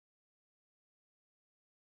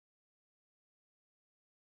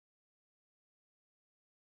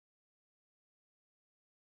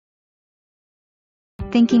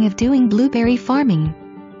Thinking of doing blueberry farming?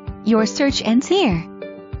 Your search ends here.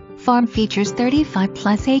 Farm features 35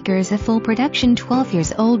 plus acres of full production 12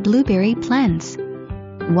 years old blueberry plants.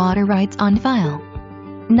 Water rights on file.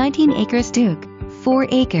 19 acres Duke, 4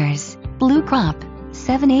 acres Blue Crop,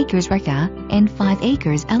 7 acres Reka, and 5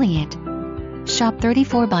 acres Elliot. Shop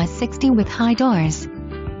 34 by 60 with high doors.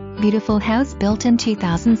 Beautiful house built in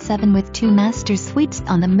 2007 with 2 master suites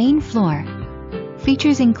on the main floor.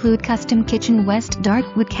 Features include custom kitchen West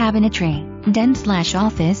dark wood cabinetry,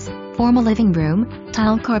 den/office, formal living room,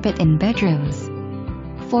 tile carpet in bedrooms.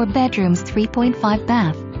 4 bedrooms 3.5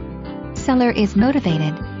 bath. Seller is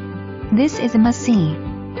motivated. This is a must-see.